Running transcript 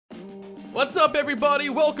What's up, everybody?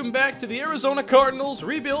 Welcome back to the Arizona Cardinals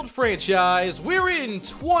rebuild franchise. We're in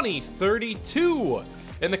 2032,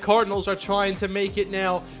 and the Cardinals are trying to make it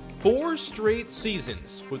now 4 straight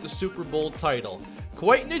seasons with the Super Bowl title.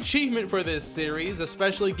 Quite an achievement for this series,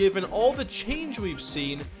 especially given all the change we've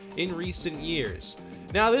seen in recent years.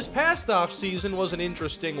 Now, this past offseason was an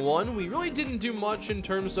interesting one. We really didn't do much in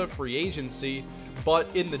terms of free agency,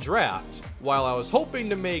 but in the draft, while I was hoping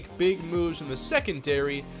to make big moves in the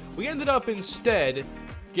secondary, we ended up instead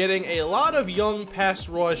getting a lot of young pass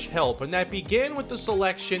rush help, and that began with the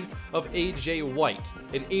selection of A.J. White,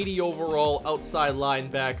 an 80 overall outside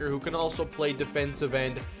linebacker who can also play defensive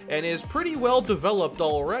end and is pretty well developed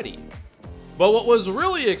already. But what was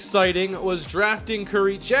really exciting was drafting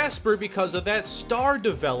Curry Jasper because of that star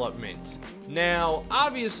development. Now,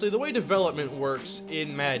 obviously, the way development works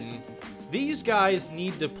in Madden, these guys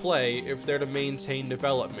need to play if they're to maintain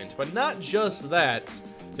development, but not just that.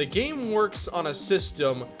 The game works on a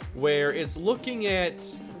system where it's looking at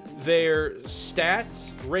their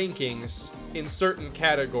stats rankings in certain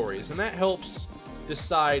categories, and that helps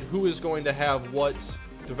decide who is going to have what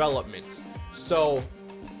development. So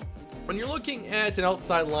when you're looking at an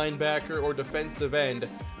outside linebacker or defensive end,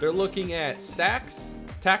 they're looking at sacks,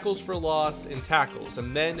 tackles for loss, and tackles.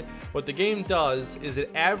 And then what the game does is it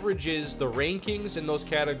averages the rankings in those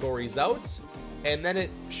categories out, and then it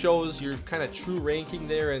shows your kind of true ranking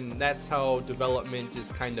there, and that's how development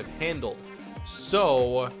is kind of handled.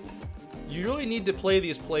 So you really need to play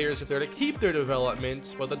these players if they're to keep their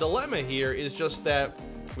development, but the dilemma here is just that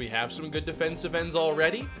we have some good defensive ends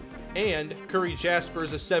already, and Curry Jasper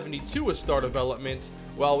is a 72 with star development,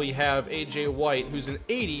 while we have A.J. White, who's an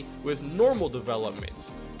 80 with normal development.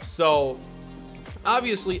 So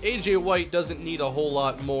obviously A.J. White doesn't need a whole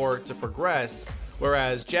lot more to progress,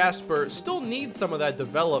 whereas Jasper still needs some of that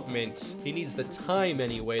development. He needs the time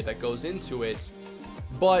anyway that goes into it.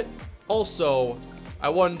 But also, I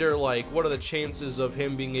wonder, like, what are the chances of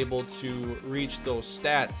him being able to reach those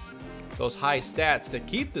stats, those high stats, to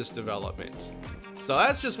keep this development? So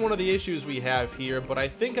that's just one of the issues we have here, but I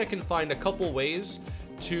think I can find a couple ways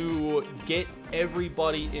to get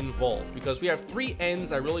everybody involved, because we have 3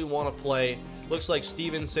 ends I really want to play. Looks like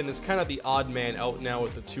Stevenson is kind of the odd man out now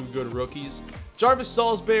with the 2 good rookies. Jarvis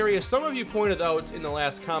Salisbury, as some of you pointed out in the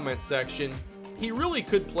last comment section, he really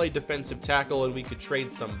could play defensive tackle and we could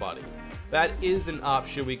trade somebody. That is an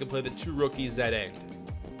option. We could play the 2 rookies at end.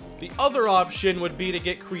 The other option would be to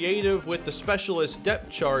get creative with the specialist depth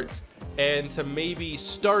chart and to maybe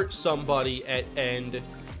start somebody at end,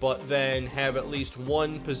 but then have at least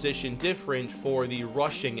one position different for the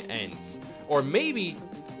rushing ends. Or maybe,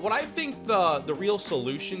 what I think the real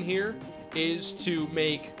solution here is to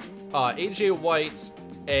make A.J. White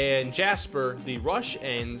and Jasper the rush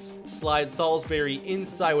ends, slide Salisbury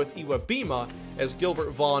inside with Iwabima, as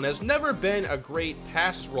Gilbert Vaughn has never been a great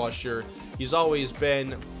pass rusher. He's always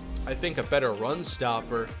been, I think, a better run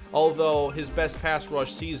stopper, although his best pass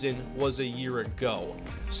rush season was a year ago.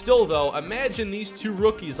 Still though, imagine these 2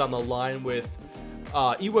 rookies on the line with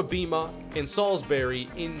Iwabima and Salisbury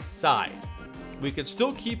inside. We could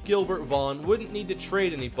still keep Gilbert Vaughn, wouldn't need to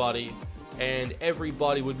trade anybody, and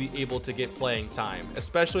everybody would be able to get playing time,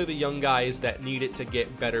 especially the young guys that need it to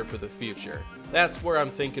get better for the future. That's where I'm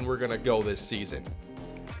thinking we're going to go this season.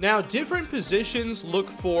 Now, different positions look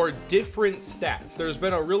for different stats. There's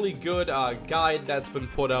been a really good guide that's been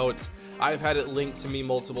put out. I've had it linked to me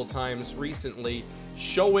multiple times recently,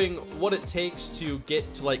 showing what it takes to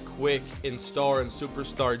get to like quick and star and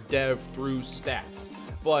superstar dev through stats.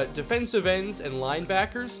 But defensive ends and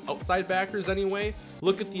linebackers, outside backers anyway,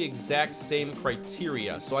 look at the exact same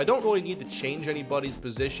criteria. So I don't really need to change anybody's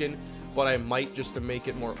position, but I might just to make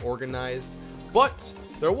it more organized. But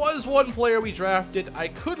there was one player we drafted I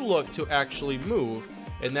could look to actually move,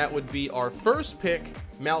 and that would be our first pick,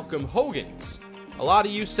 Malcolm Hoggins. A lot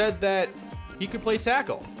of you said that he could play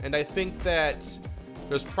tackle, and I think that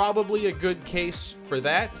there's probably a good case for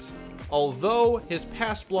that, although his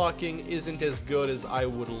pass blocking isn't as good as I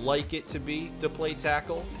would like it to be to play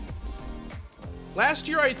tackle. Last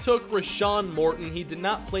year I took Rashawn Morton. He did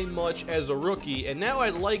not play much as a rookie, and now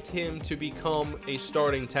I'd like him to become a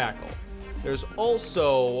starting tackle. There's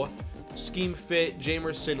also scheme fit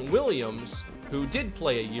Jamerson Williams, who did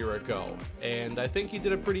play a year ago, and I think he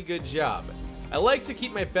did a pretty good job. I like to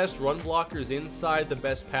keep my best run blockers inside, the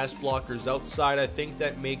best pass blockers outside. I think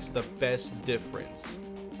that makes the best difference.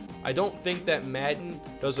 I don't think that Madden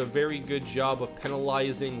does a very good job of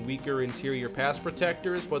penalizing weaker interior pass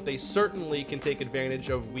protectors, but they certainly can take advantage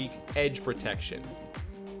of weak edge protection.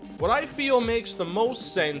 What I feel makes the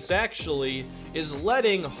most sense, actually, is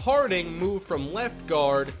letting Harding move from left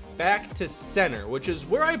guard back to center, which is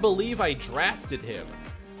where I believe I drafted him.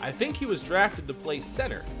 I think he was drafted to play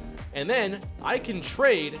center. And then I can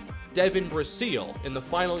trade Devin Brasile in the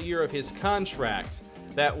final year of his contract.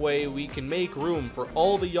 That way we can make room for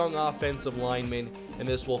all the young offensive linemen, and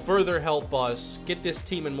this will further help us get this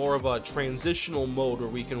team in more of a transitional mode where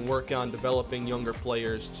we can work on developing younger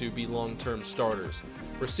players to be long-term starters.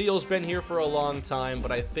 Brasile's been here for a long time,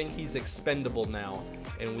 but I think he's expendable now,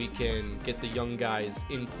 and we can get the young guys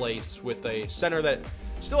in place with a center that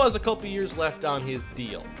still has a couple years left on his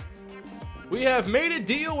deal. We have made a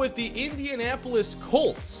deal with the Indianapolis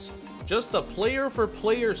Colts. Just a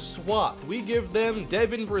player-for-player swap. We give them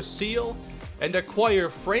Devin Brasile and acquire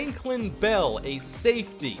Franklin Bell, a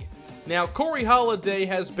safety. Now, Corey Holiday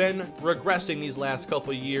has been regressing these last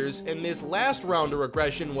couple years, and this last round of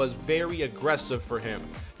regression was very aggressive for him.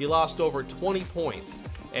 He lost over 20 points,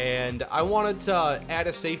 and I wanted to add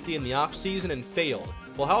a safety in the offseason and failed.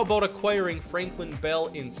 Well, how about acquiring Franklin Bell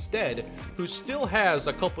instead, who still has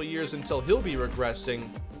a couple years until he'll be regressing?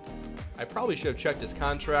 I probably should have checked his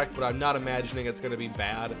contract, but I'm not imagining it's going to be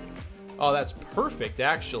bad. Oh, that's perfect,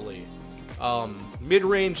 actually.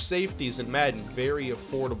 Mid-range safeties in Madden, very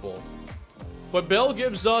affordable. But Bell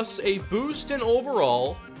gives us a boost in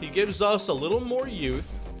overall. He gives us a little more youth,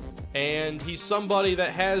 and he's somebody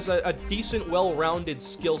that has a decent, well-rounded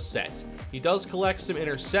skill set. He does collect some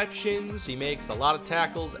interceptions. He makes a lot of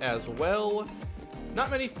tackles as well.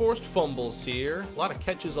 Not many forced fumbles here. A lot of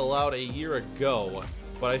catches allowed a year ago.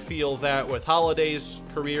 But I feel that with Holiday's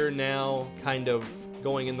career now kind of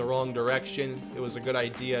going in the wrong direction, it was a good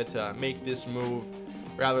idea to make this move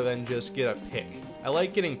rather than just get a pick. I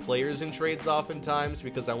like getting players in trades oftentimes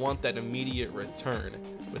because I want that immediate return.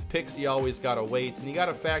 With picks, you always gotta wait, and you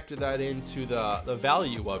gotta factor that into the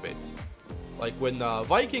value of it. Like when the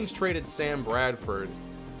Vikings traded Sam Bradford,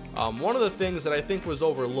 one of the things that I think was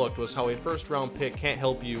overlooked was how a first-round pick can't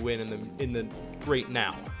help you win in the right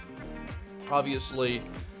now. Obviously,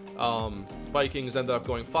 Vikings ended up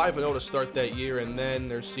going 5-0 to start that year, and then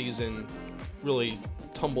their season really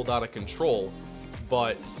tumbled out of control.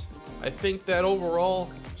 But I think that overall,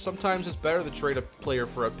 sometimes it's better to trade a player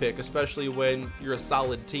for a pick, especially when you're a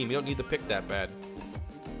solid team. You don't need to pick that bad.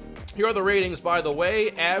 Here are the ratings, by the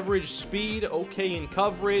way. Average speed, okay in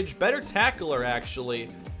coverage, better tackler, actually.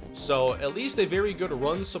 So at least a very good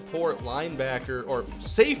run support linebacker or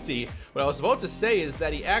safety. What I was about to say is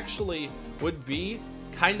that he actually would be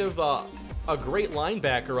kind of a great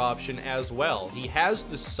linebacker option as well. He has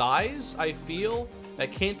the size, I feel,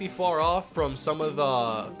 that can't be far off from some of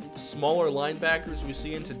the smaller linebackers we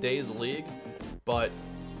see in today's league, but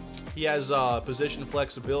he has position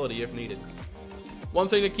flexibility if needed. One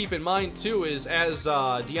thing to keep in mind, too, is as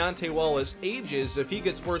Deontay Wallace ages, if he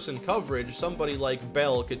gets worse in coverage, somebody like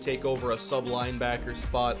Bell could take over a sub-linebacker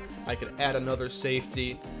spot. I could add another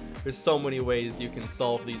safety. There's so many ways you can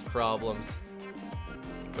solve these problems.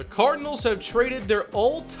 The Cardinals have traded their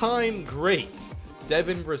all-time great,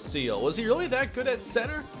 Devin Brasile. Was he really that good at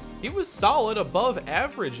center? He was solid, above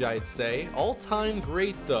average, I'd say. All-time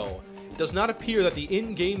great, though. It does not appear that the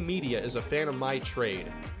in-game media is a fan of my trade.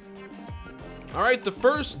 Alright, the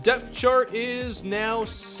first depth chart is now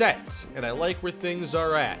set, and I like where things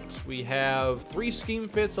are at. We have 3 scheme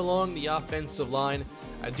fits along the offensive line.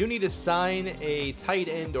 I do need to sign a tight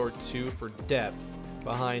end or 2 for depth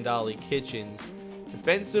behind Ollie Kitchens.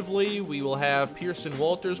 Defensively, we will have Pearson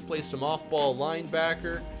Walters play some off-ball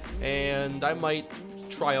linebacker, and I might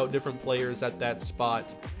try out different players at that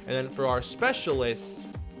spot. And then for our specialists,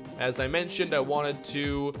 as I mentioned, I wanted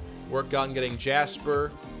to work on getting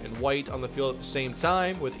Jasper and White on the field at the same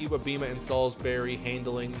time, with Iwabima and Salisbury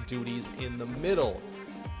handling duties in the middle.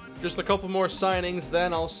 Just a couple more signings,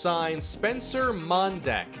 then I'll sign Spencer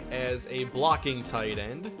Mondek as a blocking tight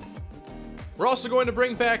end. We're also going to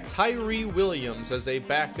bring back Tyree Williams as a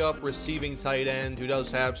backup receiving tight end who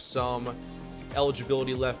does have some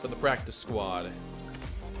eligibility left for the practice squad.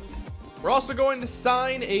 We're also going to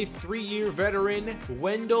sign a 3-year veteran,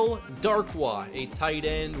 Wendell Darkwa, a tight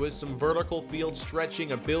end with some vertical field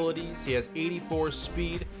stretching abilities. He has 84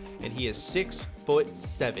 speed, and he is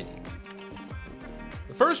 6'7".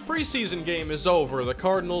 The first preseason game is over. The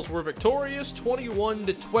Cardinals were victorious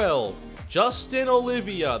 21-12. Justin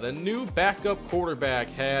Olivia, the new backup quarterback,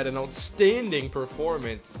 had an outstanding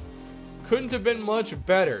performance. Couldn't have been much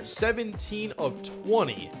better. 17 of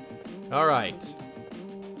 20. All right.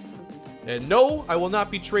 And no, I will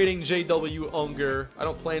not be trading J.W. Unger. I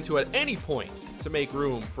don't plan to at any point to make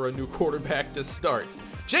room for a new quarterback to start.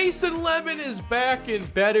 Jason Lemon is back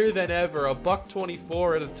and better than ever.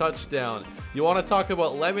 $124 and a touchdown. You want to talk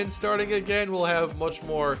about Lemon starting again? We'll have much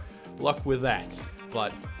more luck with that.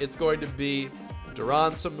 But it's going to be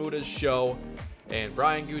Duran Samuta's show. And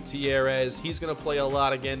Brian Gutierrez, he's going to play a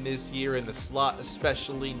lot again this year in the slot,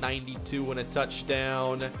 especially 92 and a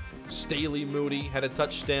touchdown. Staley Moody had a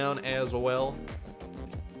touchdown as well.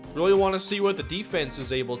 Really want to see what the defense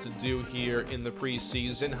is able to do here in the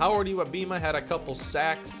preseason. Howard Iwabima had a couple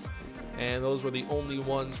sacks, and those were the only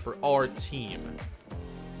ones for our team.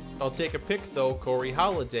 I'll take a pick, though. Corey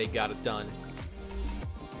Holiday got it done.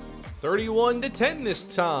 31-10 this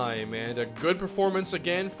time, and a good performance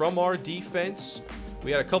again from our defense.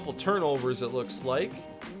 We had a couple turnovers, it looks like.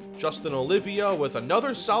 Justin Olivia with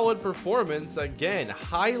another solid performance. Again,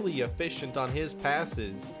 highly efficient on his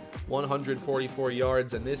passes. 144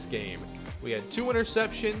 yards in this game. We had 2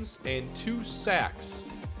 interceptions and 2 sacks.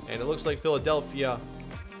 And it looks like Philadelphia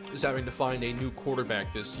is having to find a new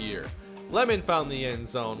quarterback this year. Lemon found the end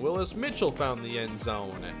zone. Willis Mitchell found the end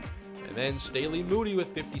zone. And then Staley Moody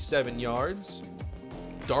with 57 yards.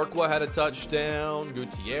 Darkwa had a touchdown.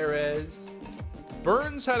 Gutierrez.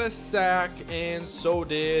 Burns had a sack, and so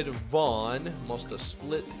did Vaughn. Must have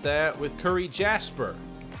split that with Curry Jasper.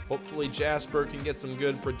 Hopefully Jasper can get some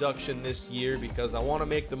good production this year because I want to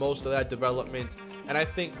make the most of that development. And I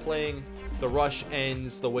think playing the rush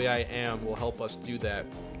ends the way I am will help us do that.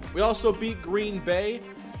 We also beat Green Bay,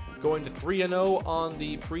 going to 3-0 on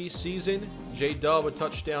the preseason. J-Dub a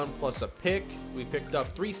touchdown plus a pick. We picked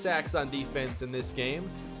up 3 sacks on defense in this game.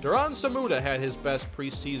 Duran Samuta had his best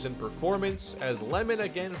preseason performance as Lemon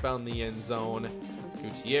again found the end zone.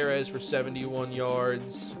 Gutierrez for 71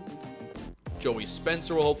 yards. Joey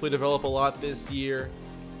Spencer will hopefully develop a lot this year.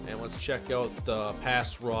 And let's check out the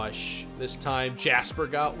pass rush. This time Jasper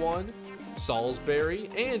got one. Salisbury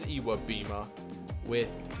and Iwabima with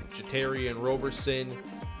Jatari and Roberson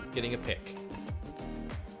getting a pick.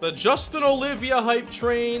 The Justin Olivia hype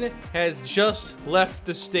train has just left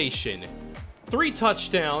the station. 3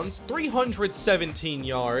 touchdowns, 317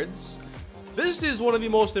 yards. This is one of the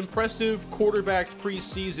most impressive quarterback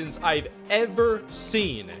preseasons I've ever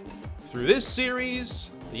seen. Through this series,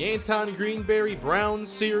 the Anton Greenberry Browns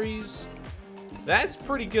series, that's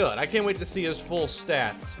pretty good. I can't wait to see his full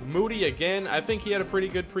stats. Moody again, I think he had a pretty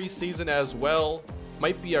good preseason as well.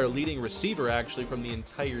 Might be our leading receiver actually from the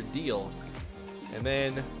entire deal. And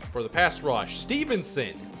then for the pass rush,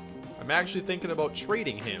 Stevenson. I'm actually thinking about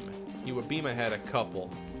trading him. Iwabima had a couple.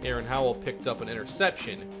 Aaron Howell picked up an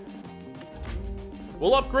interception.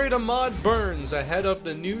 We'll upgrade Ahmad Burns ahead of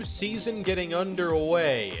the new season getting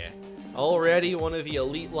underway. Already one of the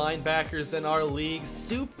elite linebackers in our league,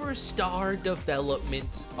 superstar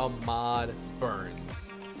development, Ahmad Burns.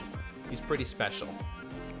 He's pretty special.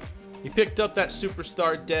 He picked up that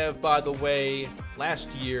superstar dev, by the way,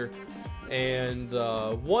 last year. And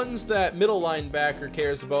the ones that middle linebacker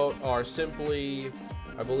cares about are simply,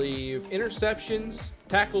 I believe, interceptions,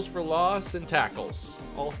 tackles for loss, and tackles.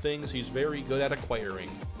 All things he's very good at acquiring.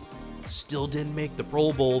 Still didn't make the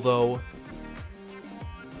Pro Bowl, though.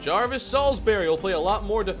 Jarvis Salisbury will play a lot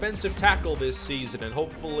more defensive tackle this season, and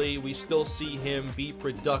hopefully we still see him be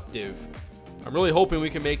productive. I'm really hoping we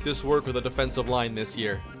can make this work with a defensive line this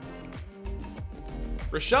year.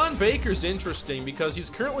 Rashawn Baker's interesting because he's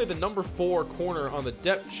currently the number 4 corner on the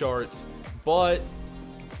depth charts, but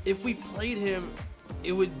if we played him,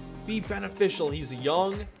 it would be beneficial. He's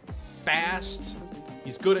young, fast,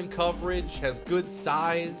 he's good in coverage, has good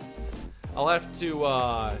size. I'll have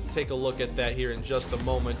to take a look at that here in just a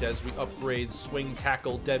moment as we upgrade swing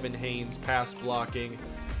tackle Devin Haynes pass blocking.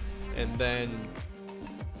 And then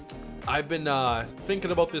I've been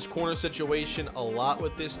thinking about this corner situation a lot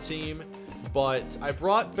with this team, but I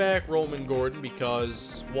brought back Roman Gordon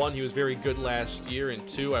because 1, he was very good last year, and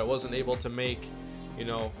 2, I wasn't able to make,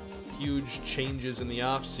 huge changes in the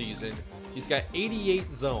offseason. He's got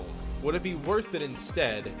 88 zone. Would it be worth it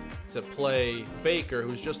instead to play Baker,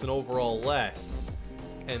 who's just an overall less,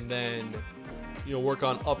 and then, work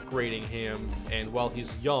on upgrading him, and while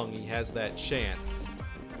he's young, he has that chance.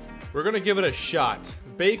 We're going to give it a shot.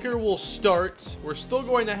 Baker will start. We're still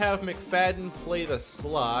going to have McFadden play the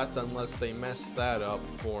slot, unless they mess that up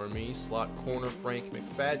for me. Slot corner Frank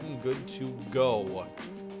McFadden, good to go.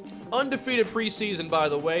 Undefeated preseason, by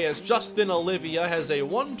the way, as Justin Olivia has a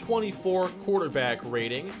 124 quarterback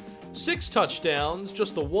rating. 6 touchdowns,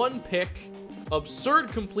 just the 1 pick, absurd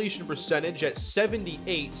completion percentage at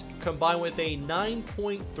 78, combined with a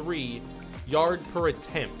 9.3 yard per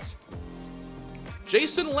attempt.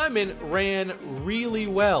 Jason Lemon ran really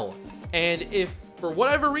well, and if for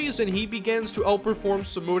whatever reason he begins to outperform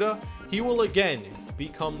Samuta, he will again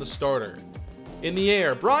become the starter. In the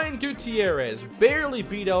air, Brian Gutierrez barely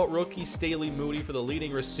beat out rookie Staley Moody for the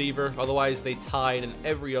leading receiver. Otherwise, they tied in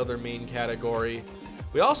every other main category.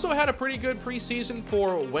 We also had a pretty good preseason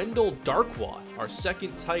for Wendell Darkwa, our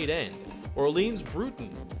second tight end. Orleans Bruton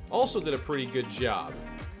also did a pretty good job.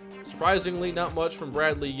 Surprisingly, not much from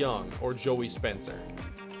Bradley Young or Joey Spencer.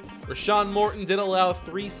 Rashawn Morton did allow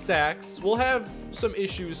 3 sacks. We'll have some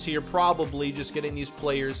issues here, probably just getting these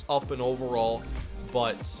players up and overall,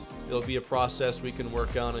 but it'll be a process we can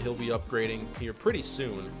work on, and he'll be upgrading here pretty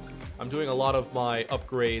soon. I'm doing a lot of my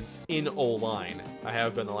upgrades in O-line. I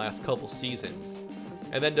have been the last couple seasons.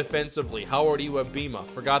 And then defensively, Howard Iwabima.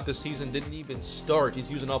 Forgot the season didn't even start. He's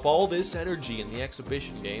using up all this energy in the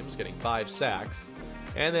exhibition games, getting 5 sacks.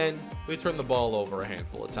 And then we turn the ball over a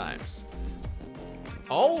handful of times.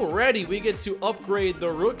 Already, we get to upgrade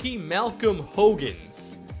the rookie Malcolm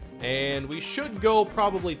Hogans. And we should go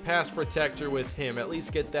probably pass protector with him, at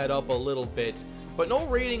least get that up a little bit. But no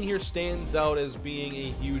rating here stands out as being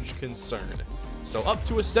a huge concern. So up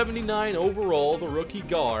to a 79 overall, the rookie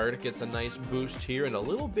guard gets a nice boost here and a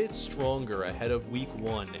little bit stronger ahead of week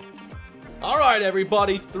 1. All right,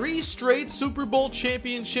 everybody, 3 straight Super Bowl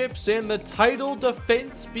championships and the title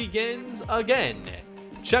defense begins again.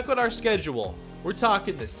 Check out our schedule. We're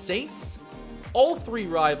talking the Saints, all 3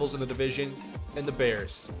 rivals in the division, and the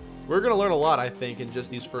Bears. We're going to learn a lot, I think, in just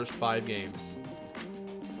these first 5 games.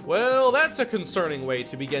 Well, that's a concerning way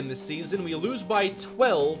to begin the season. We lose by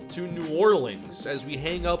 12 to New Orleans as we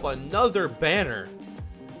hang up another banner.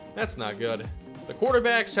 That's not good. The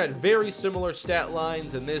quarterbacks had very similar stat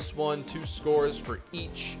lines in this one, 2 scores for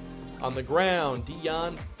each. On the ground,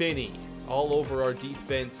 Deion Finney all over our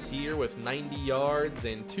defense here with 90 yards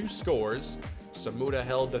and 2 scores. Samuda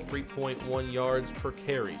held to 3.1 yards per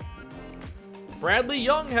carry. Bradley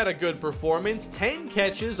Young had a good performance, 10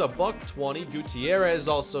 catches, a $120. Gutierrez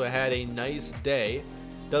also had a nice day.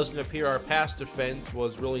 Doesn't appear our pass defense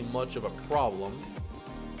was really much of a problem.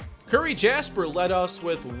 Curry Jasper led us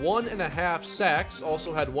with 1.5 sacks,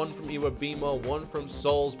 also had 1 from Iwabima, 1 from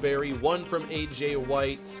Salisbury, 1 from AJ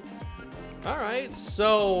White. All right,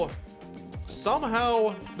 so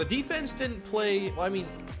somehow the defense didn't play, well, I mean,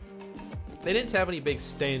 they didn't have any big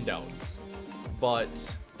standouts, but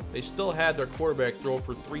they still had their quarterback throw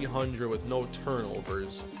for 300 with no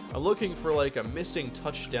turnovers. I'm looking for like a missing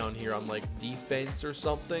touchdown here on like defense or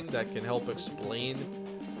something that can help explain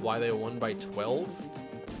why they won by 12.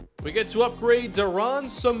 We get to upgrade Daron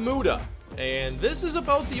Samuda, and this is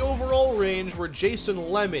about the overall range where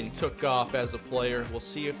Jason Lemon took off as a player. We'll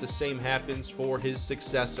see if the same happens for his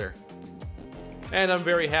successor. And I'm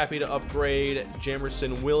very happy to upgrade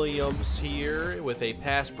Jamerson Williams here with a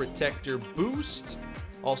pass protector boost.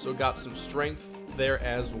 Also got some strength there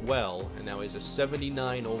as well, and now he's a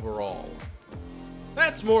 79 overall.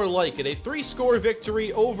 That's more like it, a 3-score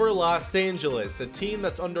victory over Los Angeles, a team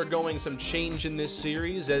that's undergoing some change in this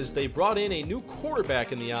series as they brought in a new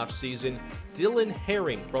quarterback in the offseason, Dylan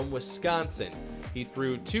Herring from Wisconsin. He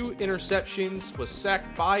threw 2 interceptions, was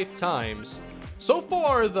sacked 5 times. So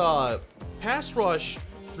far, the pass rush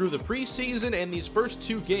through the preseason and these first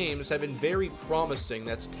 2 games have been very promising.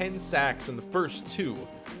 That's 10 sacks in the first 2.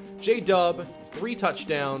 J-Dub, 3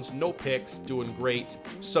 touchdowns, no picks, doing great.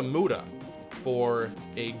 Samuda for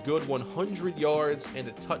a good 100 yards and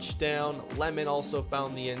a touchdown. Lemon also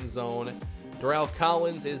found the end zone. Darrell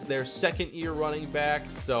Collins is their 2nd-year running back,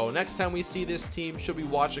 so next time we see this team, should we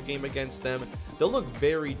watch a game against them, they'll look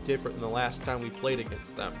very different than the last time we played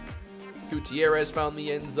against them. Gutierrez found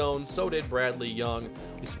the end zone, so did Bradley Young.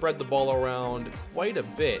 We spread the ball around quite a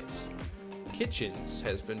bit. Kitchens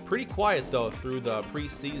has been pretty quiet, though, through the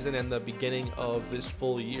preseason and the beginning of this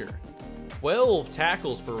full year. 12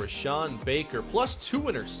 tackles for Rashawn Baker, plus 2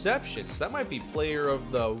 interceptions. That might be player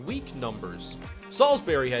of the week numbers.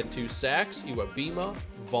 Salisbury had 2 sacks, Iwabima,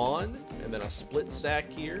 Vaughn, and then a split sack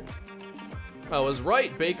here. I was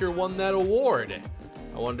right, Baker won that award.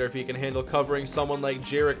 I wonder if he can handle covering someone like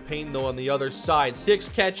Jarek Payne, though, on the other side. 6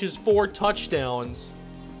 catches, 4 touchdowns.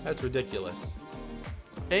 That's ridiculous.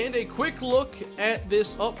 And a quick look at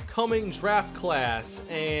this upcoming draft class,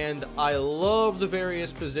 and I love the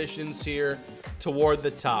various positions here toward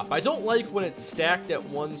the top. I don't like when it's stacked at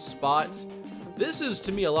one spot. This is,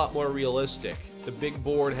 to me, a lot more realistic. The big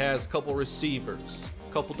board has a couple receivers,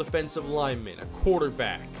 a couple defensive linemen, a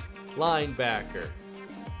quarterback, linebacker.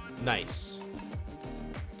 Nice.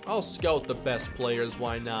 I'll scout the best players,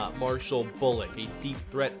 why not? Marshall Bullock, a deep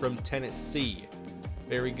threat from Tennessee.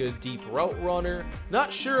 Very good deep route runner.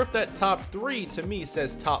 Not sure if that top 3 to me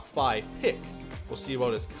says top 5 pick. We'll see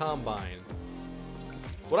about his combine.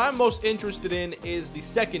 What I'm most interested in is the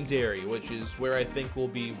secondary, which is where I think we'll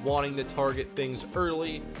be wanting to target things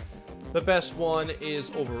early. The best one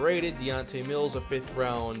is overrated. Deontay Mills, a 5th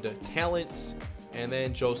round talent. And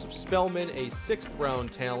then Joseph Spellman, a 6th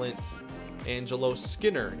round talent. Angelo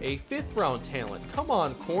Skinner, a 5th round talent. Come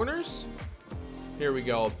on, corners. Here we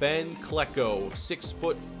go. Ben Klecko,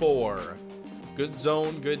 6'4". Good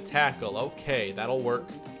zone, good tackle. Okay, that'll work.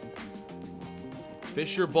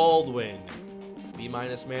 Fisher Baldwin, B-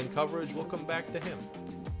 man coverage. We'll come back to him.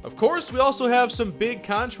 Of course, we also have some big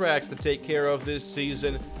contracts to take care of this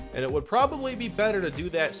season, and it would probably be better to do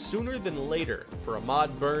that sooner than later for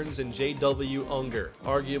Ahmad Burns and J.W. Unger,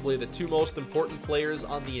 arguably the 2 most important players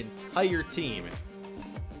on the entire team.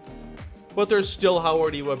 But there's still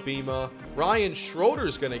Howard Iwabima. Ryan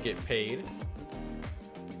Schroeder's going to get paid.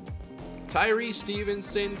 Tyree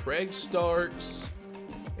Stevenson, Craig Starks,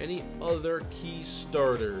 any other key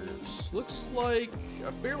starters? Looks like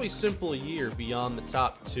a fairly simple year beyond the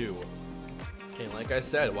top 2. And like I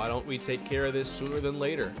said, why don't we take care of this sooner than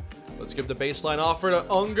later? Let's give the baseline offer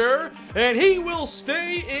to Unger, and he will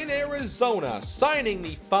stay in Arizona, signing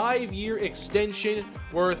the 5-year extension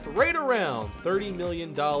worth right around $30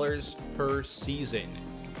 million per season.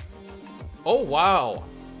 Oh, wow.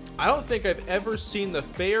 I don't think I've ever seen the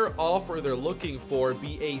fair offer they're looking for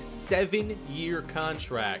be a 7-year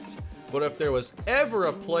contract. But if there was ever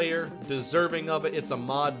a player deserving of it, it's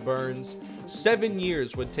Ahmad Burns. 7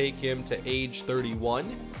 years would take him to age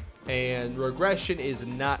 31, and regression is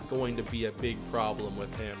not going to be a big problem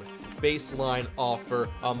with him. Baseline offer,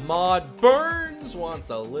 Ahmad Burns wants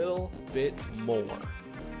a little bit more.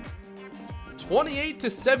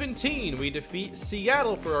 28-17, we defeat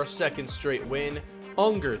Seattle for our 2nd straight win.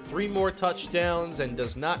 Unger, 3 more touchdowns and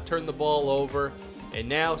does not turn the ball over, and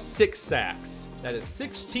now 6 sacks. That is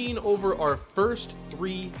 16 over our first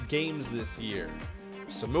 3 games this year.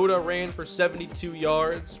 Samuda ran for 72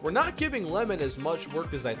 yards. We're not giving Lemon as much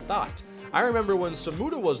work as I thought. I remember when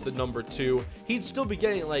Samuda was the number 2, he'd still be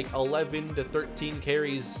getting like 11 to 13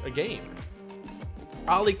 carries a game.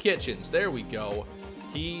 Ollie Kitchens, there we go.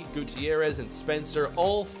 He, Gutierrez, and Spencer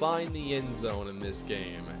all find the end zone in this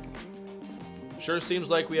game. Sure seems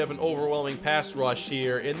like we have an overwhelming pass rush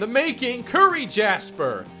here in the making. Curry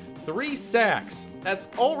Jasper, 3 sacks. That's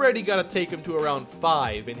already got to take him to around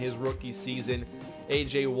 5 in his rookie season.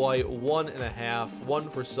 AJ White, 1.5, 1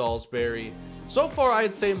 for Salisbury. So far,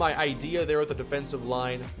 I'd say my idea there at the defensive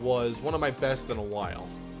line was one of my best in a while.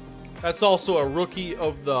 That's also a Rookie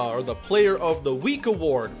of the, or the Player of the Week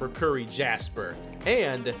award for Curry Jasper.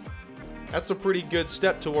 And that's a pretty good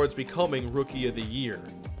step towards becoming Rookie of the Year.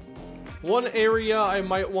 One area I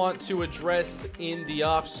might want to address in the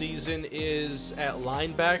offseason is at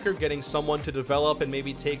linebacker, getting someone to develop and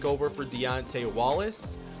maybe take over for Deontay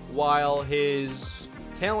Wallace. While his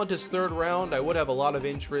talent is 3rd round, I would have a lot of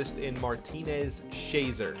interest in Martinez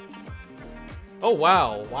Shazer. Oh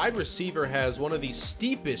wow, wide receiver has one of the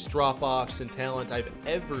steepest drop-offs in talent I've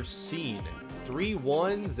ever seen. 3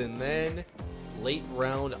 1s and then late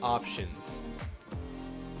round options.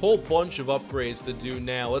 Whole bunch of upgrades to do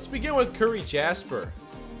now. Let's begin with Curry Jasper.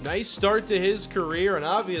 Nice start to his career, and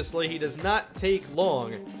obviously he does not take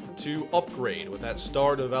long to upgrade with that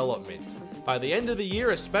star development. By the end of the year,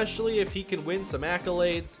 especially if he can win some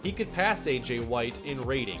accolades, he could pass AJ White in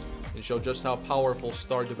rating and show just how powerful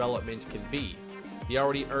star development can be. He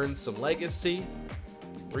already earned some legacy.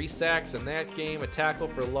 3 sacks in that game, a tackle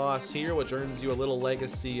for loss here, which earns you a little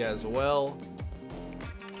legacy as well.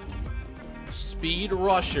 Speed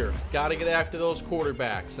rusher. Got to get after those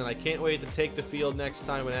quarterbacks, and I can't wait to take the field next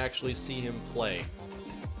time and actually see him play.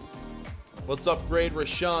 Let's upgrade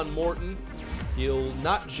Rashawn Morton. He'll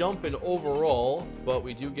not jump in overall, but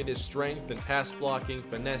we do get his strength and pass blocking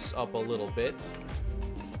finesse up a little bit.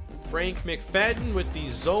 Frank McFadden with the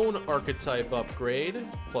zone archetype upgrade,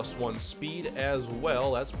 +1 speed as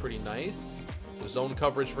well. That's pretty nice. The zone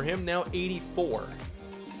coverage for him now 84.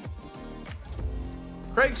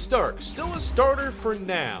 Craig Starks, still a starter for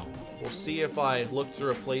now. We'll see if I look to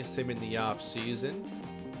replace him in the offseason.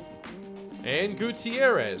 And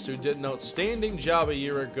Gutierrez, who did an outstanding job a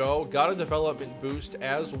year ago, got a development boost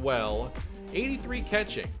as well. 83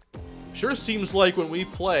 catching. Sure seems like when we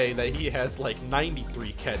play that he has like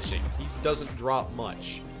 93 catching. He doesn't drop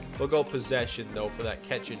much. We'll go possession though for that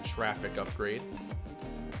catch in traffic upgrade.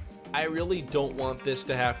 I really don't want this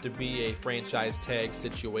to have to be a franchise tag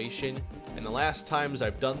situation. And the last times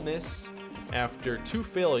I've done this, after 2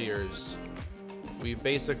 failures, we've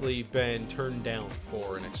basically been turned down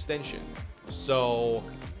for an extension. So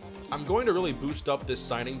I'm going to really boost up this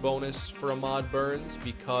signing bonus for Ahmad Burns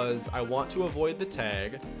because I want to avoid the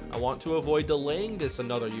tag. I want to avoid delaying this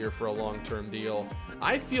another year for a long-term deal.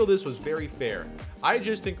 I feel this was very fair. I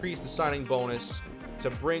just increased the signing bonus to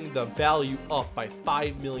bring the value up by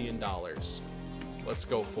 $5 million. Let's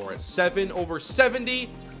go for it. 7 over 70.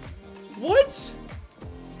 What?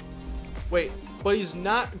 Wait, but he's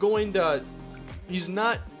not going to... He's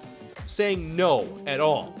not saying no at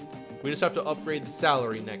all. We just have to upgrade the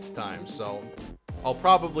salary next time, so I'll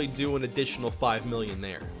probably do an additional $5 million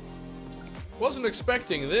there. Wasn't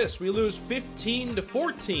expecting this. We lose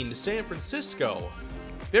 15-14 to San Francisco.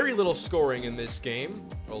 Very little scoring in this game.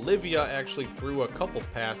 Olivia actually threw a couple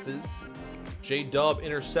passes. J-Dub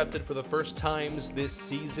intercepted for the first times this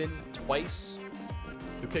season, twice.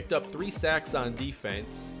 We picked up 3 sacks on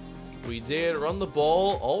defense. We did run the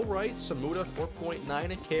ball all right. Samuda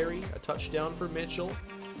 4.9 a carry, a touchdown for Mitchell.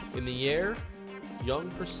 In the air, Young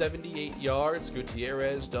for 78 yards.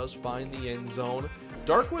 Gutierrez does find the end zone.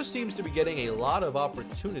 Darkwa seems to be getting a lot of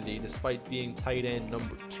opportunity despite being tight end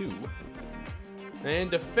number 2.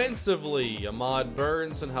 And defensively, Ahmad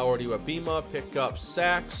Burns and Howard Iwabima pick up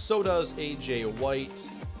sacks. So does A.J. White.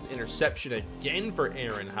 Interception again for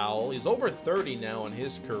Aaron Howell. He's over 30 now in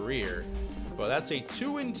his career. But that's a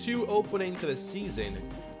 2-2 opening to the season,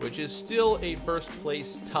 which is still a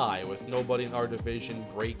first-place tie with nobody in our division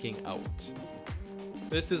breaking out.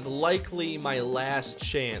 This is likely my last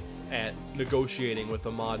chance at negotiating with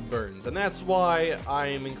Ahmad Burns, and that's why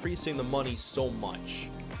I'm increasing the money so much.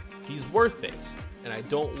 He's worth it, and I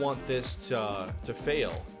don't want this to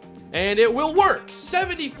fail. And it will work!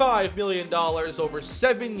 $75 million over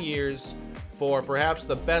 7 years for perhaps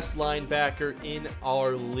the best linebacker in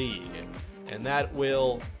our league. And that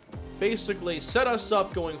will basically set us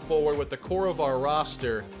up going forward with the core of our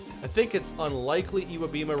roster. I think it's unlikely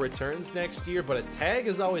Iwabima returns next year, but a tag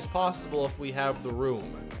is always possible if we have the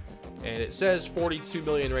room. And it says $42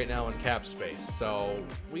 million right now in cap space, so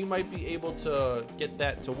we might be able to get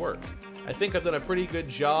that to work. I think I've done a pretty good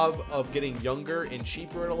job of getting younger and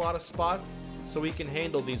cheaper at a lot of spots, so we can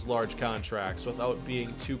handle these large contracts without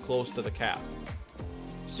being too close to the cap.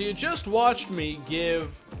 So you just watched me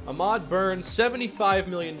give Ahmad Burns $75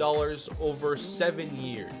 million over 7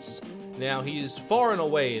 years. Now, he's far and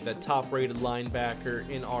away the top-rated linebacker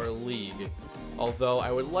in our league. Although,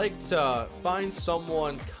 I would like to find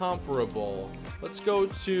someone comparable. Let's go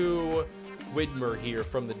to Widmer here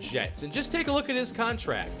from the Jets. And just take a look at his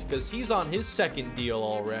contract, because he's on his 2nd deal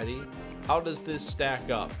already. How does this stack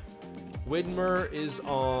up? Widmer is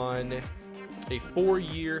on a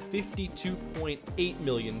 4-year, $52.8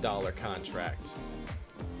 million contract.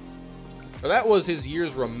 Now, that was his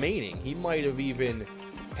years remaining. He might have even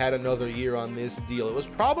had another year on this deal. It was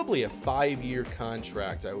probably a 5-year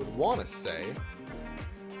contract, I would want to say.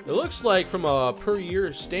 It looks like from a per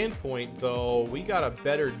year standpoint, though, we got a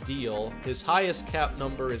better deal. His highest cap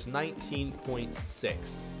number is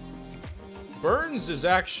 19.6. Burns is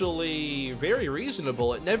actually very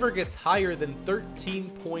reasonable. It never gets higher than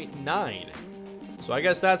 13.9. So I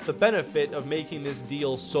guess that's the benefit of making this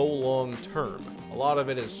deal so long term. A lot of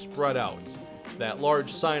it is spread out. That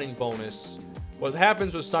large signing bonus. What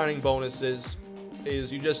happens with signing bonuses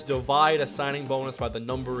is you just divide a signing bonus by the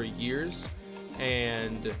number of years,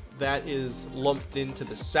 and that is lumped into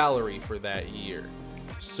the salary for that year.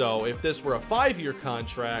 So if this were a 5-year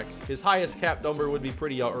contract, his highest cap number would be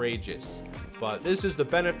pretty outrageous. But this is the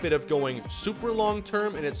benefit of going super long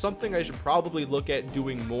term, and it's something I should probably look at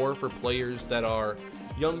doing more for players that are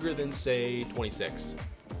younger than, say, 26.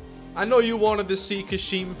 I know you wanted to see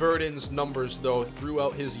Kashim Verdon's numbers, though,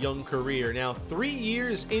 throughout his young career. Now, 3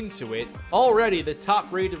 years into it, already the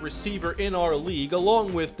top-rated receiver in our league,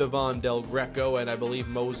 along with Devon Del Greco and I believe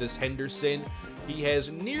Moses Henderson. He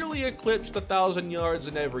has nearly eclipsed 1,000 yards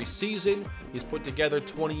in every season. He's put together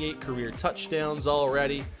 28 career touchdowns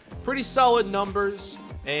already. Pretty solid numbers,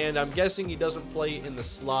 and I'm guessing he doesn't play in the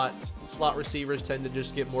slot. Slot receivers tend to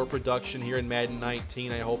just get more production here in Madden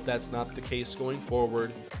 19. I hope that's not the case going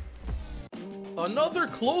forward. Another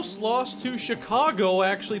close loss to Chicago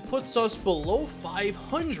actually puts us below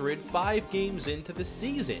 500 5 games into the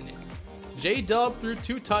season. J-Dub threw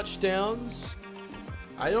 2 touchdowns.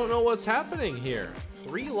 I don't know what's happening here.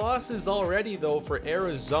 3 losses already, though, for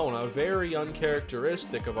Arizona. Very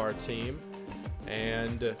uncharacteristic of our team.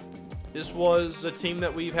 And this was a team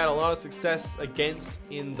that we've had a lot of success against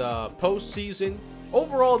in the postseason.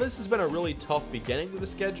 Overall, this has been a really tough beginning to the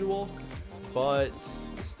schedule, but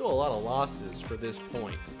it's still a lot of losses for this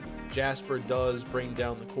point. Jasper does bring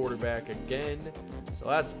down the quarterback again, so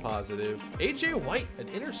that's positive. A.J. White, an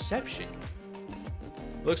interception.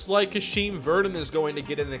 Looks like Kashim Verdon is going to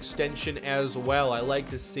get an extension as well. I like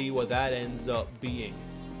to see what that ends up being.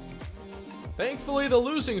 Thankfully, the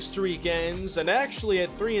losing streak ends, and actually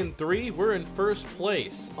at 3-3, we're in first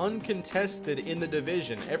place, uncontested in the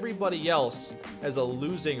division. Everybody else has a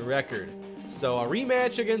losing record. So a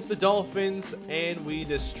rematch against the Dolphins, and we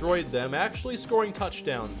destroyed them, actually scoring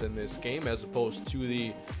touchdowns in this game as opposed to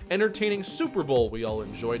the entertaining Super Bowl we all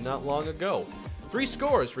enjoyed not long ago. 3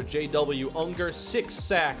 scores for J.W. Unger, 6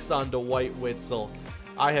 sacks on Dwight Witzel.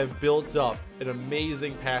 I have built up an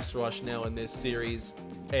amazing pass rush now in this series,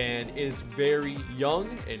 and it's very young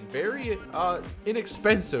and very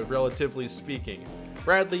inexpensive, relatively speaking.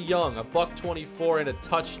 Bradley Young, a $124 and a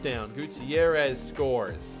touchdown. Gutierrez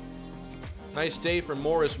scores. Nice day for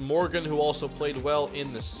Morris Morgan, who also played well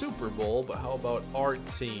in the Super Bowl, but how about our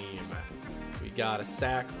team? We got a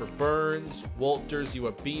sack for Burns, Walters,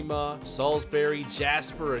 Uabima, Salisbury,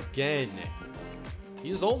 Jasper again.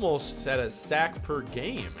 He's almost at a sack per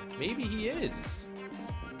game. Maybe he is.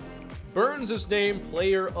 Burns is named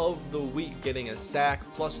Player of the Week, getting a sack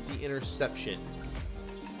plus the interception.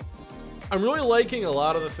 I'm really liking a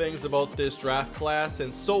lot of the things about this draft class,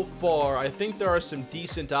 and so far, I think there are some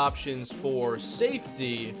decent options for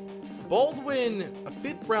safety. Baldwin, a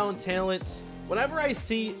 5th round talent. Whenever I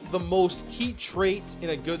see the most key trait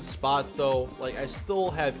in a good spot, though, like, I still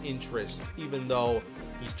have interest, even though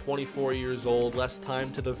he's 24 years old, less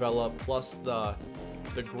time to develop, plus the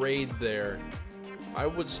grade there. I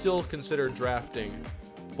would still consider drafting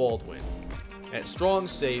Baldwin. At strong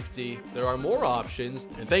safety, there are more options,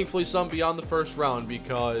 and thankfully some beyond the first round,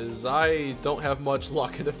 because I don't have much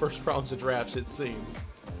luck in the first rounds of drafts, it seems.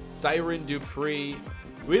 Tyron Dupree.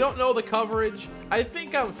 We don't know the coverage. I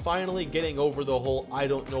think I'm finally getting over the whole I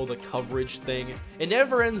don't know the coverage thing. It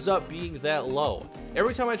never ends up being that low.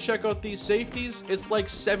 Every time I check out these safeties, it's like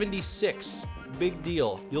 76. Big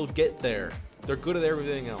deal. You'll get there. They're good at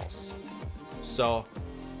everything else. So,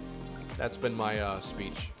 that's been my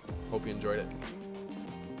speech. Hope you enjoyed it.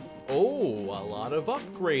 Oh, a lot of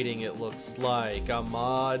upgrading it looks like.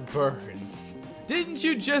 Ahmad Burns. Didn't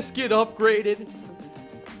you just get upgraded?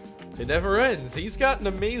 It never ends. He's got an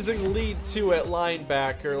amazing lead too at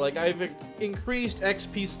linebacker. Like, I've increased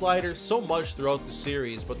XP sliders so much throughout the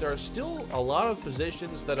series, but there are still a lot of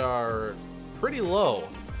positions that are pretty low.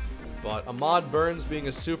 But Ahmad Burns being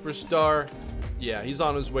a superstar, yeah, he's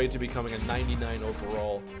on his way to becoming a 99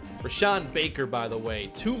 overall. Rashawn Baker, by the way,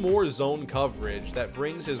 2 more zone coverage. That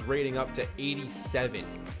brings his rating up to 87.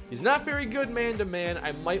 He's not very good man-to-man.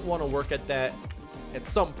 I might want to work at that at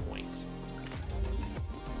some point.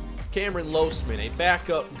 Cameron Losman, a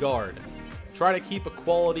backup guard. Try to keep a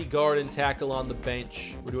quality guard and tackle on the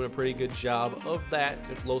bench. We're doing a pretty good job of that.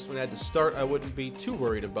 If Losman had to start, I wouldn't be too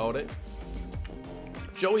worried about it.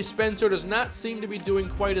 Joey Spencer does not seem to be doing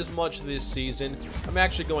quite as much this season. I'm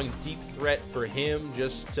actually going deep threat for him,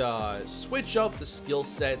 just switch up the skill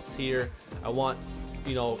sets here. I want,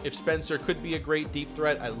 you know, if Spencer could be a great deep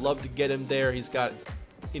threat, I'd love to get him there. He's got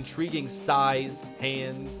intriguing size,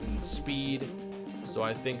 hands, and speed. So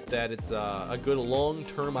I think that it's a good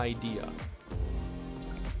long-term idea.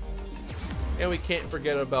 And we can't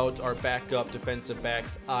forget about our backup defensive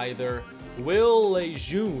backs either. Will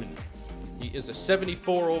Lejeune. He is a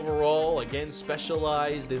 74 overall, again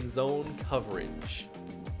specialized in zone coverage.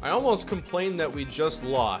 I almost complained that we just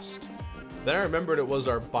lost. Then I remembered it was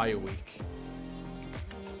our bye week.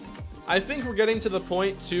 I think we're getting to the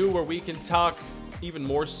point too where we can talk even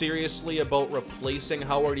more seriously about replacing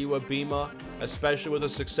Howard Uabima, especially with the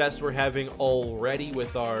success we're having already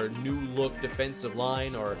with our new look defensive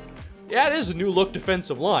line. Or yeah, it is a new look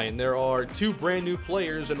defensive line. There are 2 brand new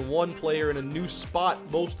players and 1 player in a new spot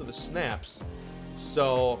most of the snaps.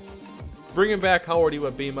 So bringing back Howard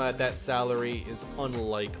Uabima at that salary is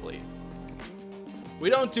unlikely.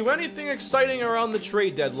 We don't do anything exciting around the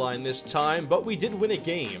trade deadline this time, but we did win a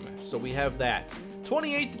game, so we have that.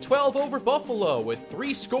 28-12 over Buffalo with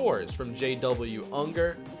 3 scores from J.W.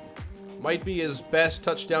 Unger. Might be his best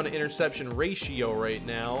touchdown to interception ratio right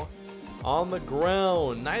now. On the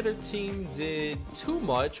ground, neither team did too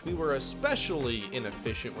much. We were especially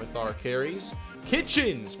inefficient with our carries.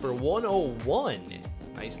 Kitchens for 101.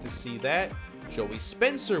 Nice to see that. Joey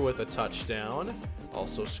Spencer with a touchdown.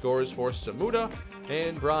 Also scores for Samuda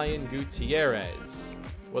and Brian Gutierrez.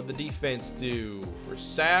 What'd the defense do? For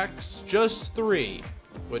sacks, just 3,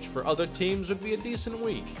 which for other teams would be a decent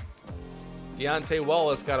week. Deontay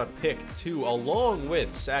Wallace got a pick too, along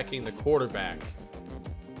with sacking the quarterback.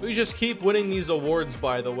 We just keep winning these awards,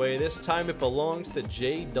 by the way. This time it belongs to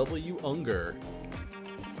J.W. Unger.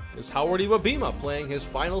 Is Howard Uabima playing his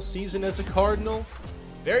final season as a Cardinal?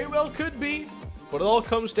 Very well could be. But it all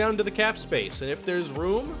comes down to the cap space, and if there's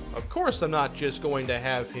room, of course I'm not just going to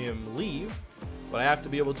have him leave, but I have to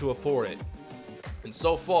be able to afford it. And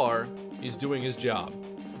so far, he's doing his job.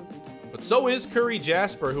 But so is Curry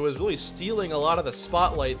Jasper, who is really stealing a lot of the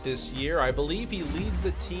spotlight this year. I believe he leads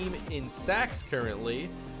the team in sacks currently.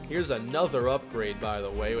 Here's another upgrade, by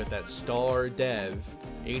the way, with that star dev,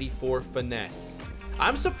 84 finesse.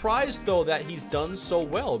 I'm surprised, though, that he's done so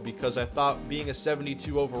well, because I thought being a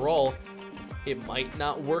 72 overall, it might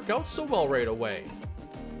not work out so well right away.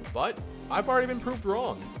 But I've already been proved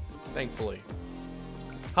wrong, thankfully.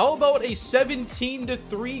 How about a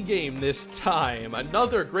 17-3 game this time?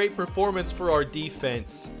 Another great performance for our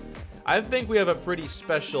defense. I think we have a pretty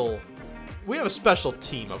special... We have a special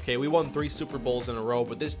team, okay? We won 3 Super Bowls in a row,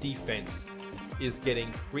 but this defense is getting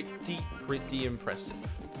pretty impressive.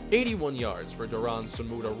 81 yards for Duran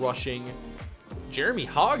Samuda rushing. Jeremy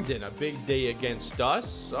Hogden, a big day against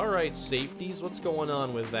us. All right, safeties, what's going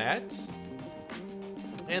on with that?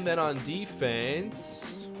 And then on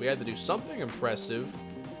defense, we had to do something impressive.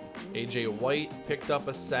 AJ White picked up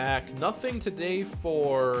a sack. Nothing today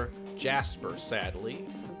for Jasper, sadly.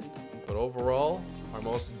 But overall, our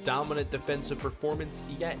most dominant defensive performance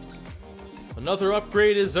yet. Another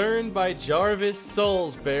upgrade is earned by Jarvis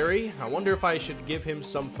Salisbury. I wonder if I should give him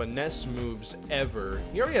some finesse moves ever.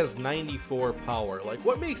 He already has 94 power. Like,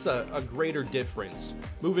 what makes a greater difference?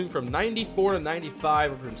 Moving from 94 to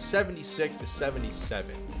 95 or from 76 to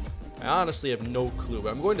 77? I honestly have no clue, but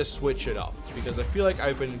I'm going to switch it up because I feel like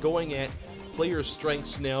I've been going at player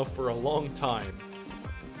strengths now for a long time.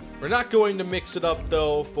 We're not going to mix it up,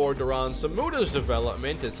 though, for Duran Samuda's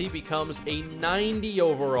development as he becomes a 90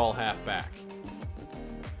 overall halfback.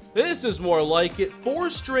 This is more like it. 4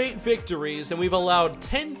 straight victories, and we've allowed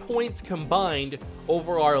 10 points combined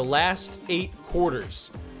over our last 8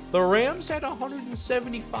 quarters. The Rams had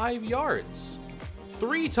 175 yards.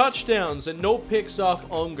 3 touchdowns and no picks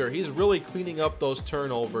off Unger. He's really cleaning up those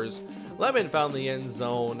turnovers. Lemon found the end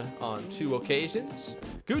zone on 2 occasions.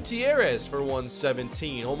 Gutierrez for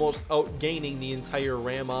 117, almost outgaining the entire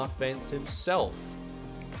Ram offense himself.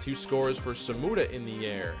 2 scores for Samuda in the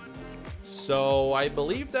air. So I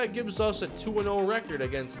believe that gives us a 2-0 record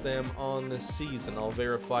against them on the season. I'll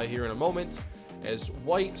verify here in a moment as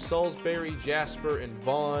White, Salisbury, Jasper, and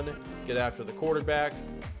Vaughn get after the quarterback.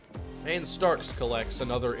 And Starks collects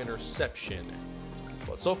another interception.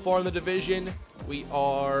 But so far in the division, we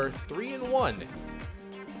are 3-1.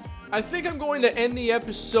 I think I'm going to end the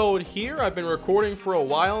episode here. I've been recording for a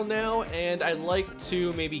while now, and I'd like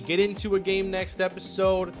to maybe get into a game next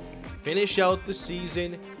episode, finish out the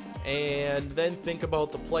season, and then think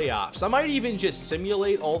about the playoffs. I might even just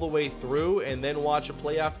simulate all the way through and then watch a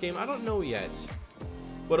playoff game. I don't know yet.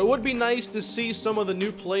 But it would be nice to see some of the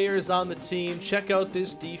new players on the team. Check out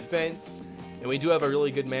this defense. And we do have a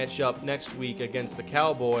really good matchup next week against the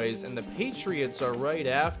Cowboys. And the Patriots are right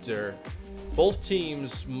after. Both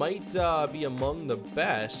teams might be among the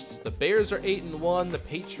best. The Bears are 8-1. The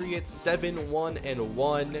Patriots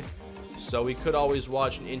 7-1-1. So we could always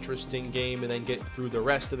watch an interesting game and then get through the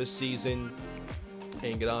rest of the season.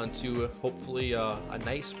 And get on to hopefully a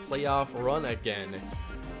nice playoff run again.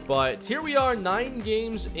 But here we are, 9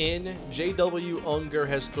 games in. J.W. Unger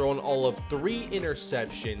has thrown all of 3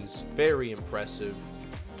 interceptions. Very impressive.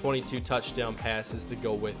 22 touchdown passes to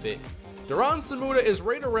go with it. Duran Samuda is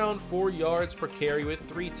right around 4 yards per carry with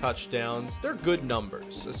 3 touchdowns. They're good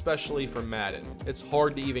numbers, especially for Madden. It's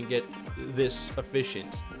hard to even get this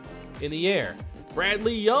efficient. In the air,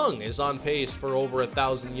 Bradley Young is on pace for over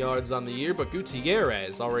 1,000 yards on the year, but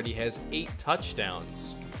Gutierrez already has 8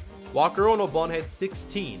 touchdowns. Walker Onobun had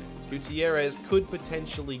 16. Gutierrez could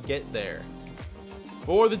potentially get there.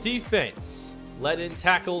 For the defense, led in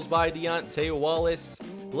tackles by Deontay Wallace,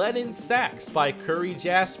 led in sacks by Curry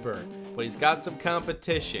Jasper, but he's got some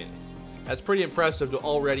competition. That's pretty impressive to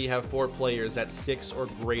already have 4 players at 6 or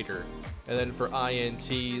greater. And then for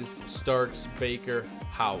INTs, Starks, Baker,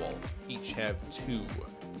 Howell, each have 2.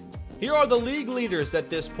 Here are the league leaders at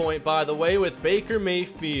this point, by the way, with Baker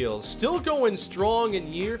Mayfield. Still going strong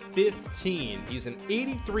in year 15. He's an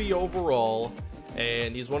 83 overall,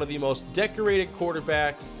 and he's one of the most decorated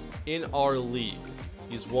quarterbacks in our league.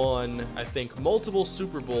 He's won, I think, multiple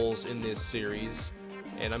Super Bowls in this series,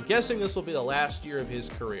 and I'm guessing this will be the last year of his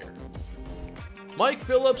career. Mike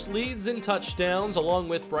Phillips leads in touchdowns along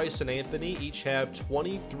with Bryson Anthony. Each have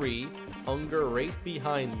 23. Unger right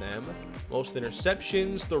behind them. Most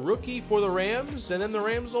interceptions, the rookie for the Rams, and then the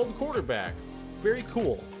Rams' old quarterback. Very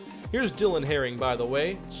cool. Here's Dylan Herring, by the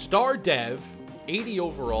way. Star Dev, 80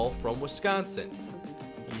 overall from Wisconsin.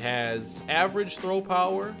 He has average throw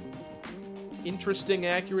power, interesting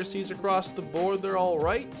accuracies across the board. They're all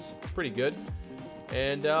right. Pretty good.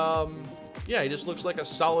 And, yeah, he just looks like a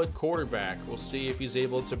solid quarterback. We'll see if he's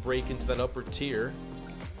able to break into that upper tier.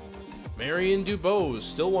 Marion DuBose,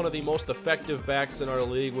 still one of the most effective backs in our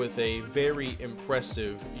league with a very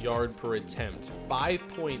impressive yard per attempt.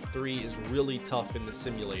 5.3 is really tough in the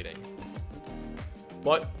simulating.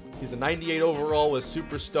 But he's a 98 overall with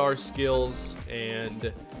superstar skills,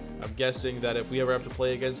 and I'm guessing that if we ever have to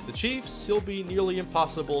play against the Chiefs, he'll be nearly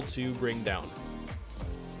impossible to bring down.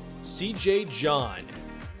 CJ John.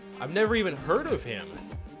 I've never even heard of him.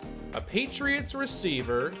 A Patriots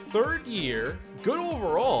receiver, 3rd year, good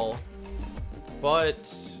overall,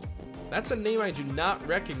 but that's a name I do not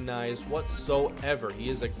recognize whatsoever. He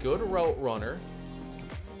is a good route runner.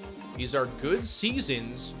 These are good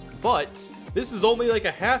seasons, but this is only like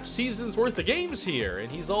a half season's worth of games here,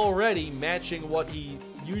 and he's already matching what he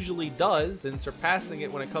usually does and surpassing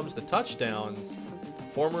it when it comes to touchdowns.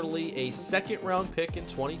 Formerly a 2nd-round pick in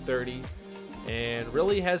 2030, and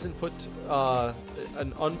really hasn't put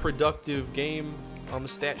an unproductive game on the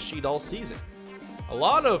stat sheet all season. A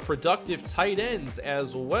lot of productive tight ends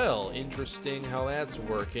as well. Interesting how that's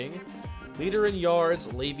working. Leader in yards,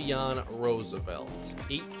 Le'Veon Roosevelt,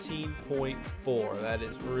 18.4. That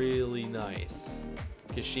is really nice.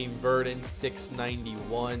 Kashim Verdon,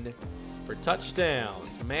 691. For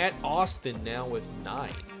touchdowns, Matt Austin now with 9.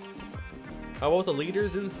 How about the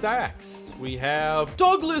leaders in sacks? We have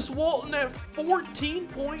Douglas Walton at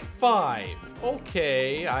 14.5.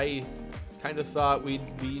 Okay, I kind of thought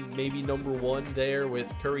we'd be maybe number 1 there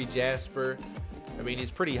with Curry Jasper. I mean, he's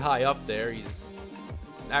pretty high up there. He's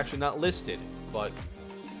actually not listed, but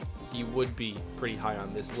he would be pretty high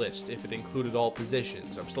on this list if it included all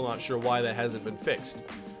positions. I'm still not sure why that hasn't been fixed.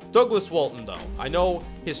 Douglas Walton, though. I know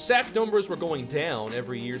his sack numbers were going down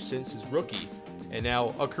every year since his rookie, and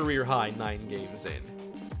now a career high 9 games in.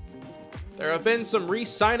 There have been some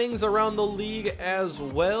re-signings around the league as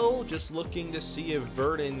well. Just looking to see if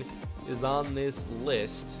Verdon is on this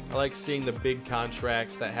list. I like seeing the big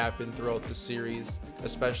contracts that happen throughout the series,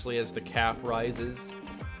 especially as the cap rises.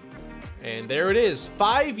 And there it is,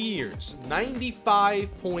 5 years,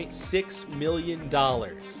 $95.6 million.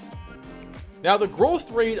 Now, the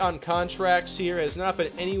growth rate on contracts here has not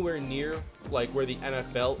been anywhere near like where the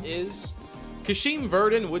NFL is. Kashim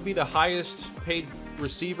Verdon would be the highest paid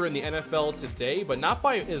receiver in the NFL today, but not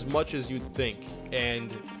by as much as you'd think.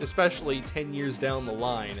 And especially 10 years down the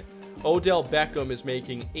line, Odell Beckham is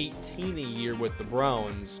making $18 a year with the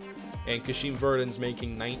Browns, and Kashim Verdon's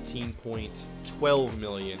making $19.12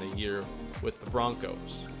 million a year with the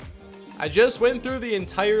Broncos. I just went through the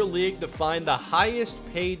entire league to find the highest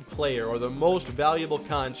paid player or the most valuable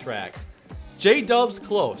contract. J-Dub's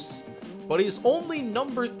close, but he's only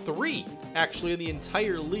number 3 actually in the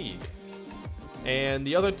entire league. And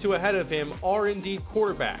the other 2 ahead of him are indeed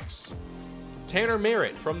quarterbacks. Tanner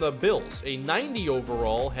Merritt from the Bills, a 90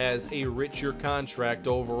 overall, has a richer contract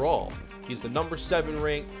overall. He's the number 7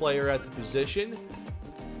 ranked player at the position,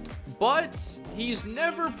 but he's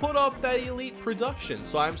never put up that elite production,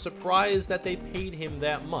 so I'm surprised that they paid him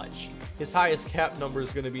that much. His highest cap number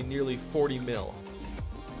is going to be nearly 40 mil.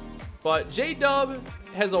 But J-Dub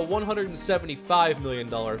has a $175 million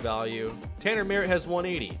value. Tanner Merritt has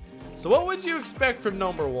 180. So what would you expect from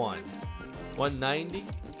number 1? 190?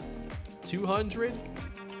 200?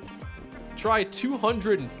 Try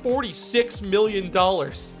 $246 million.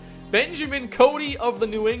 Benjamin Cody of the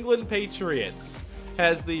New England Patriots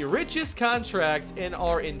has the richest contract in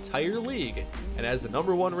our entire league. And as the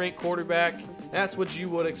number 1 ranked quarterback, that's what you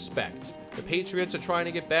would expect. The Patriots are trying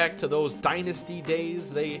to get back to those dynasty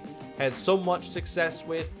days they had so much success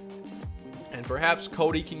with. And perhaps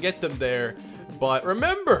Cody can get them there. But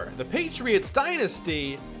remember, the Patriots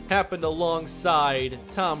dynasty happened alongside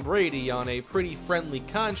Tom Brady on a pretty friendly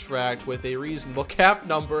contract with a reasonable cap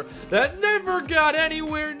number that never got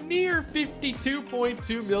anywhere near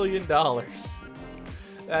 $52.2 million.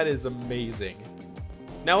 That is amazing.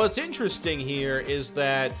 Now, what's interesting here is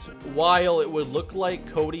that while it would look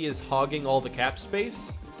like Cody is hogging all the cap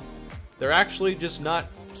space, they're actually just not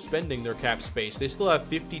spending their cap space. They still have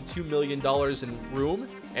 $52 million in room,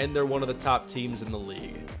 and they're one of the top teams in the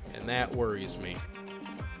league, and that worries me.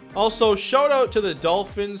 Also, shout out to the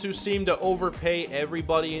Dolphins, who seem to overpay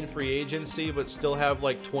everybody in free agency but still have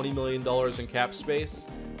like $20 million in cap space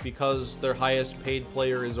because their highest paid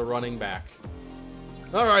player is a running back.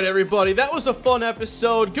 Alright everybody, that was a fun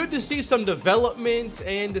episode. Good to see some development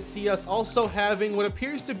and to see us also having what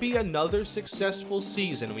appears to be another successful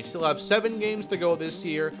season. We still have 7 games to go this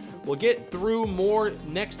year. We'll get through more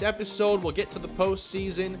next episode. We'll get to the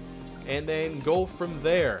postseason and then go from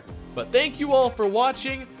there. But thank you all for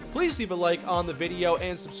watching. Please leave a like on the video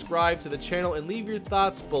and subscribe to the channel and leave your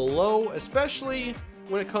thoughts below, especially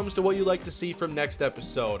when it comes to what you'd like to see from next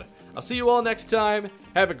episode. I'll see you all next time.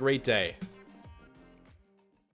 Have a great day.